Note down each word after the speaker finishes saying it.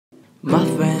My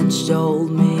friends told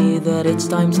me that it's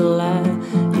time to let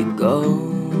you go.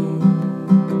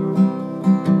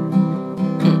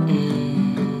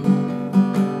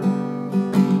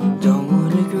 Don't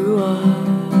wanna grow up,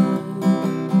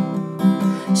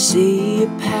 see you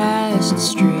pass the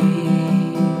streets,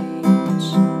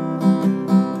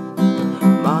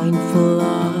 mindful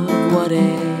of what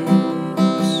ifs.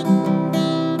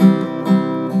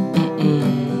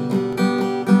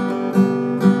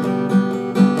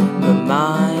 My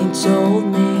mind told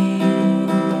me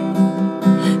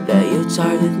that you're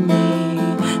tired of me,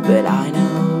 but I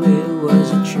know it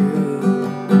wasn't true.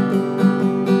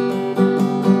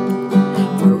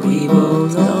 For we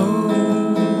both know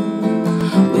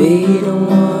we don't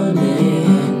want it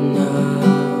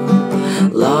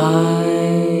enough. Like,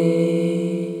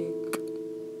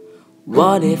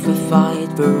 what if we fight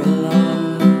for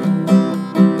love?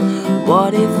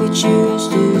 What if we choose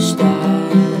to stay?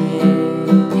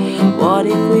 What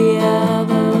if we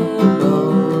ever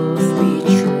both be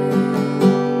true?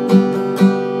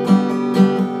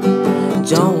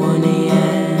 Don't wanna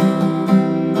end,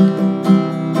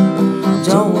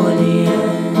 don't wanna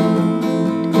end,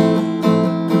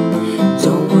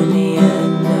 don't wanna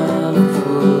end up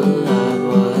full of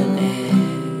what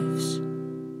ifs.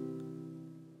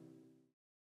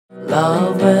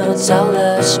 Love will tell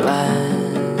us when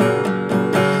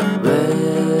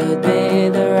would be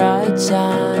the right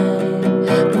time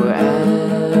for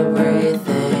everything.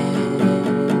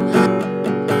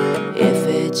 If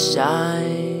it's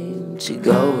time to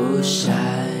go side.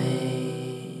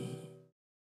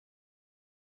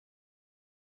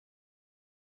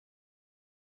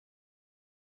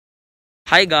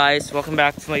 Hi guys, welcome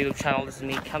back to my YouTube channel. This is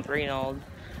me, Reynald.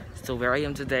 So where I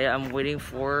am today, I'm waiting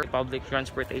for public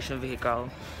transportation vehicle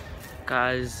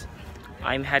because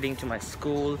I'm heading to my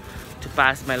school to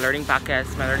pass my learning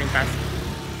packets. My learning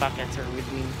packets are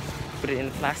with me. Put it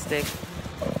in plastic.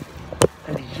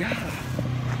 And yeah,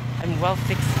 I'm well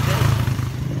fixed today.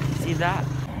 See that?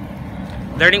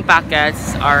 Learning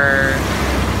packets are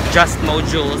just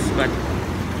modules but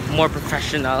more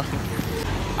professional.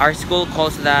 Our school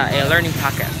calls that a learning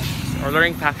packet or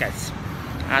learning packets.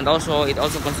 And also it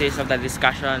also consists of the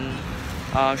discussion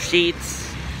sheets.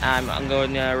 I'm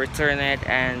going to return it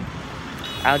and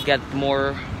I'll get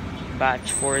more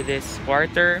batch for this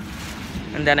quarter.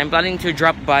 And then I'm planning to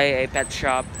drop by a pet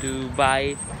shop to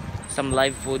buy some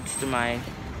live foods to my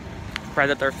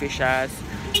predator fishes,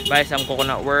 buy some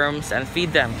coconut worms and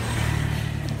feed them.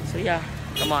 So yeah,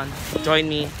 come on, join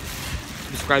me.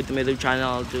 Subscribe to my YouTube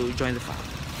channel to join the fun.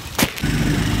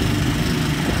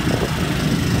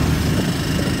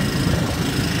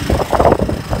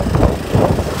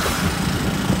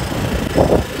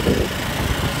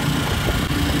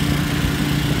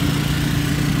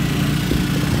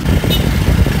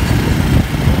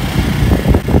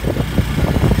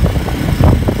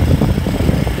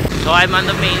 So I'm on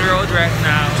the main road right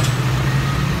now.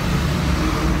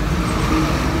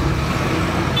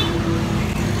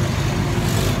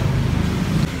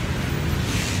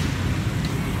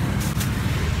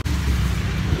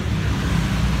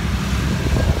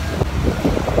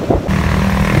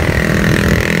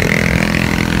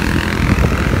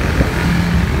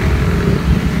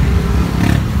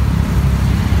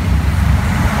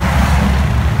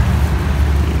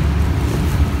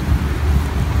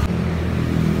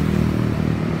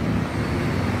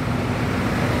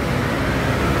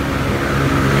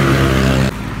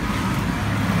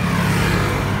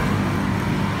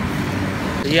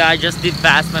 Yeah, I just did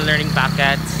pass my learning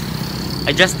packets.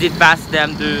 I just did pass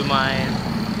them to my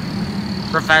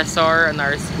professor in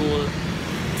our school.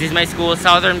 This is my school,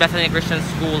 Southern Bethany Christian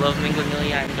School of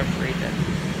Minglanilla Incorporated.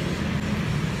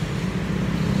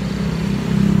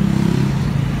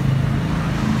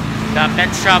 The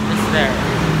pet shop is there.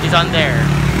 It's on there.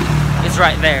 It's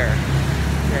right there.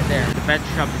 Right there. The pet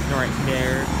shop is right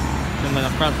there. I'm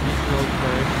gonna cross this road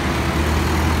first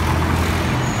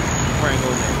before I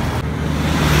go there.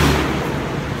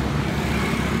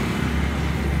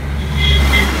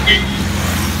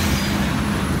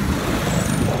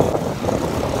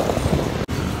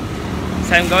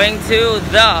 So I'm going to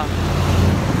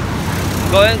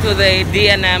the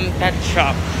D&M pet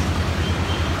shop.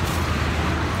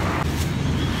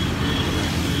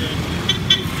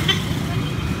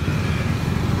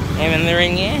 I'm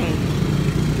entering in.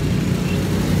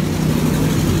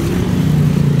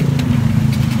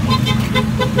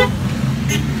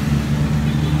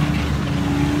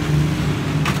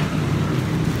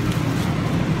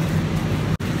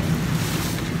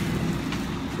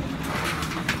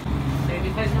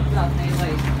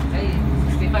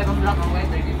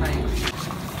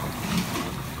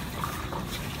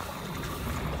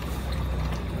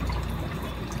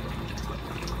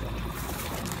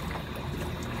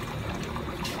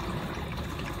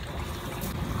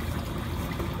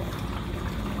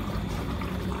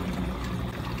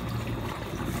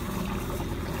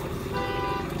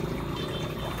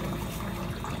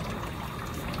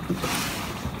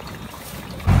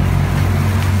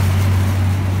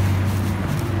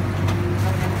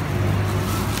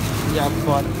 Yeah, I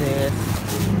bought this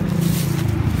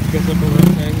because of the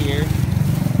worms are here.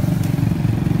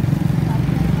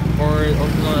 Or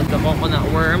also known as the coconut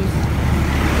worms.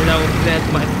 And I will feed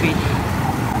my fish.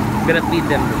 I'm gonna feed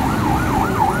them.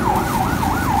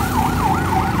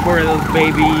 Poor little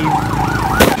babies.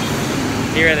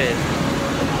 Here it is.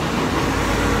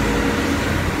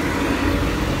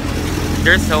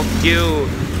 They're so cute.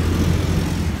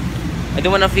 I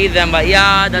don't want to feed them, but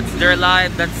yeah, that's their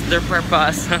life, that's their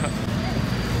purpose.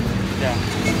 Yeah.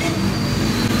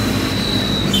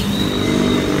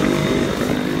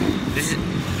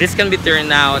 This can be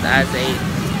turned out as a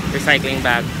recycling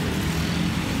bag.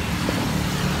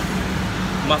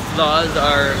 Mothballs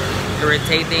are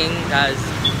irritating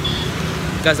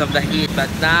because of the heat, but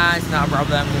nah, it's not a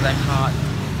problem because I'm hot.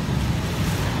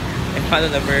 I'm hot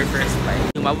on the very first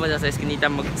flight. Umabot na sa eskinita,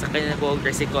 magsakay na ko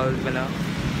tricycle, ano?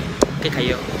 Okay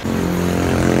kayo.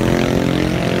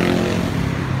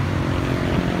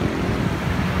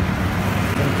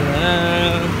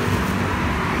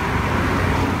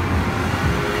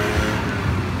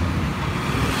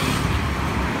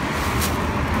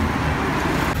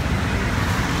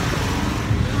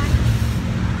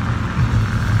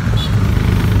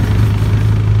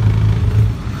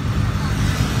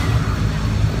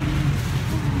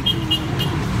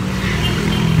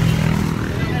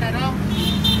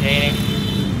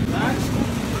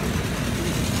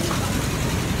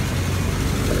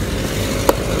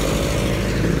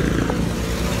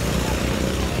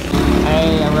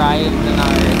 Arrived in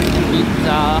our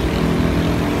pizza.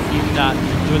 See that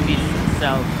Julie's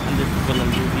itself and this is gonna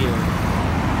be here.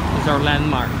 This is our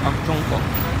landmark of Tungkop.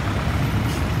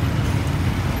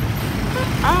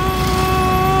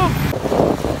 Ah!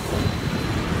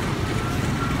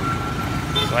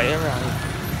 So I arrived.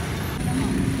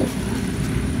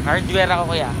 Hardware ako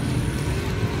kuya.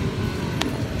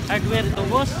 Hardware ito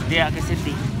boss. Diya ka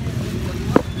city.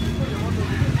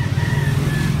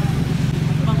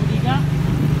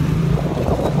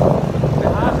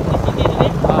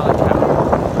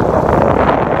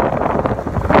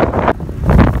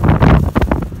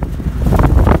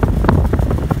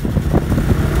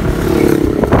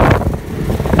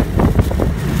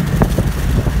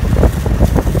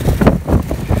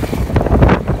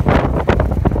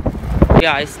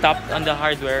 Yeah, I stopped on the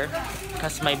hardware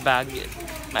because my bag,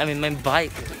 my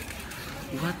bike.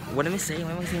 What am I saying?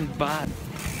 Why am I saying bag?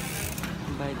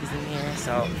 My bike is in here,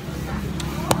 so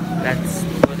let's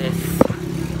do this.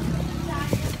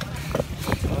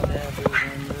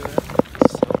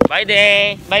 So, bye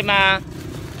day, bye ma.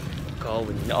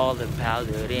 Going all about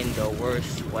it in the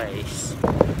worst ways.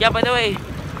 Yeah, by the way,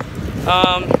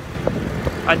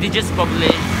 I did just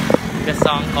publish the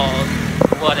song called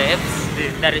What Ifs.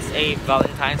 That is a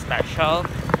Valentine special.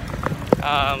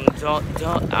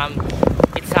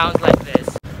 It sounds like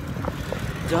this.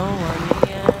 Don't want the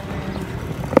end.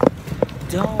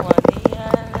 Don't want the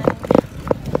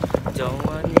end. Don't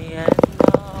want the end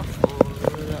of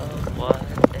full of what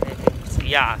ifs.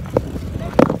 Yeah.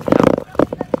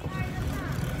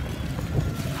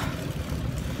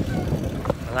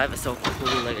 My life is so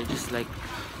cool. Like I just like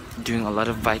doing a lot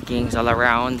of Vikings all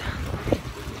around.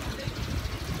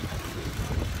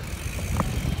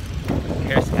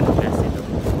 Hair's kind of messy though.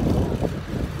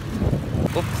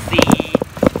 Oopsie!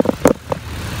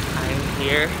 I'm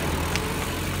here.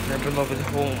 Never love is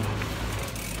home.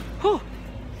 Whew.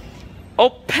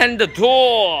 Open the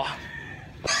door!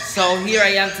 So here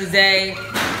I am today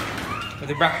with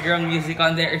the background music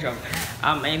on there.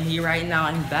 I'm here right now.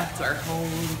 I'm back to our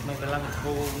home, my beloved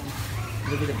home.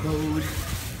 Look at the road.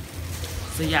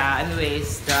 So yeah,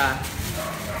 anyways, the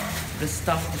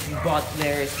stuff that we bought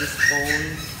there is this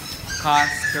phone.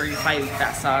 Cost 35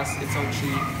 pesos. It's so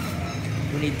cheap.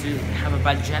 We need to have a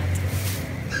budget.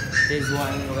 This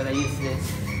one, we're gonna use this.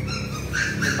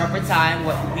 In the proper time,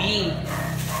 what we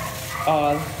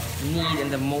all need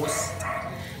and the most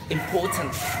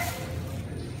important.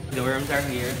 The worms are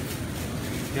here.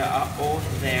 They are all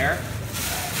there.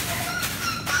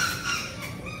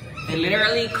 They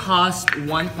literally cost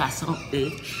 1 peso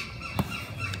each.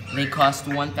 They cost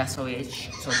 1 peso each.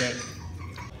 So they,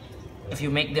 if you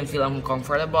make them feel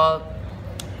uncomfortable,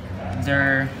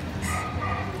 the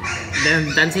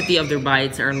intensity of their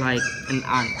bites are like an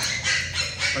ant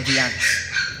or the ants.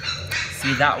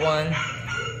 See that one?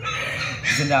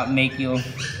 Doesn't that make you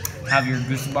have your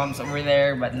goosebumps over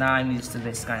there? But now I'm used to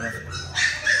this kind of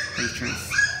creatures.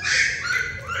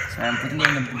 So I'm putting it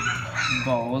in a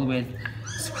bowl with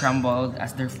scrambled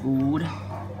as their food.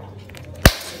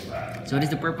 So what is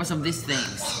the purpose of these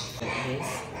things? this.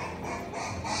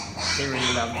 They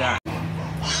really love that.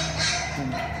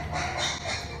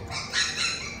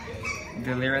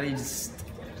 They literally just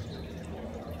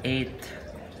ate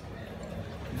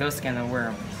those kind of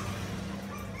worms.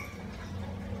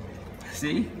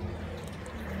 See?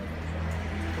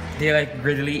 They like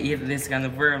greedily eat this kind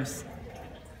of worms.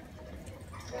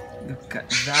 Look at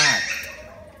that.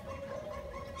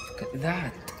 Look at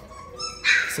that.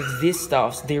 So these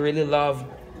stuffs, they really love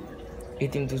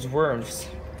eating those worms.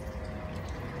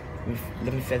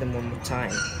 Let me feed them one more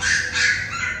time.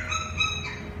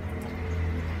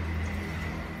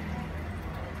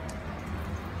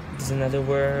 There's another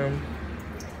worm.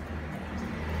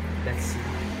 Let's see.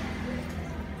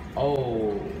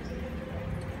 Oh,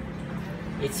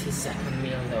 it's his second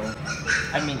meal though.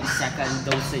 I mean, his second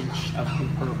dosage of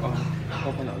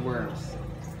coconut worms.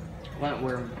 One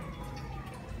worm.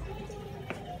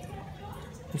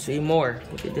 Let's see more.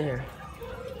 Look at there.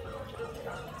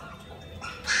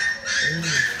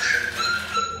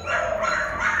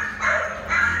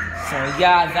 So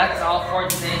yeah, that's all for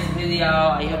today's video.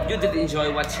 I hope you did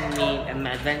enjoy watching me and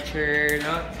my adventure.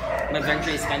 No? My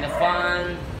adventure is kind of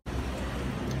fun.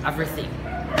 Everything.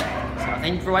 So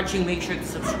thank you for watching. Make sure to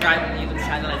subscribe to the YouTube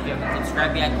channel if you haven't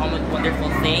subscribed yet. Comment wonderful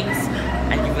things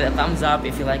and give it a thumbs up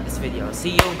if you like this video.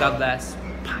 See you. God bless.